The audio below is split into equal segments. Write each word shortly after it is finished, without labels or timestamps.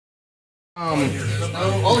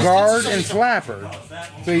guard and flapper.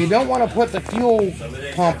 So you don't want to put the fuel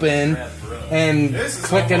pump in and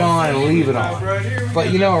click it on and leave it on.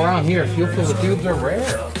 But you know, around here, fuel filter tubes are rare.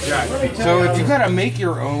 So if you gotta make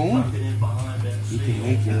your own, you can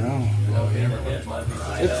make your own.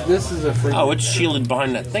 This is a freaking... Oh, it's shielded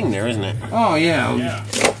behind that thing there, isn't it? Oh yeah.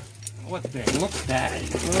 What thing? Look at that.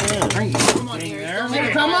 Come on, here.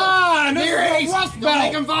 Come on! This is the rust Don't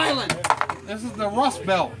make him belt. violent. This is the rust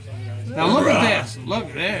belt. Now look at this.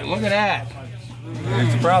 Look there. Look at that.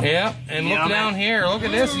 That's a problem. Yep. And look down here. Look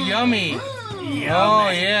at this. Yummy. Oh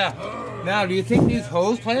yeah. Now, do you think these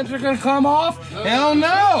hose clamps are gonna come off? Hell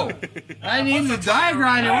no! I need the die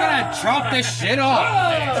grinder. We're gonna chop this shit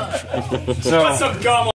off. So.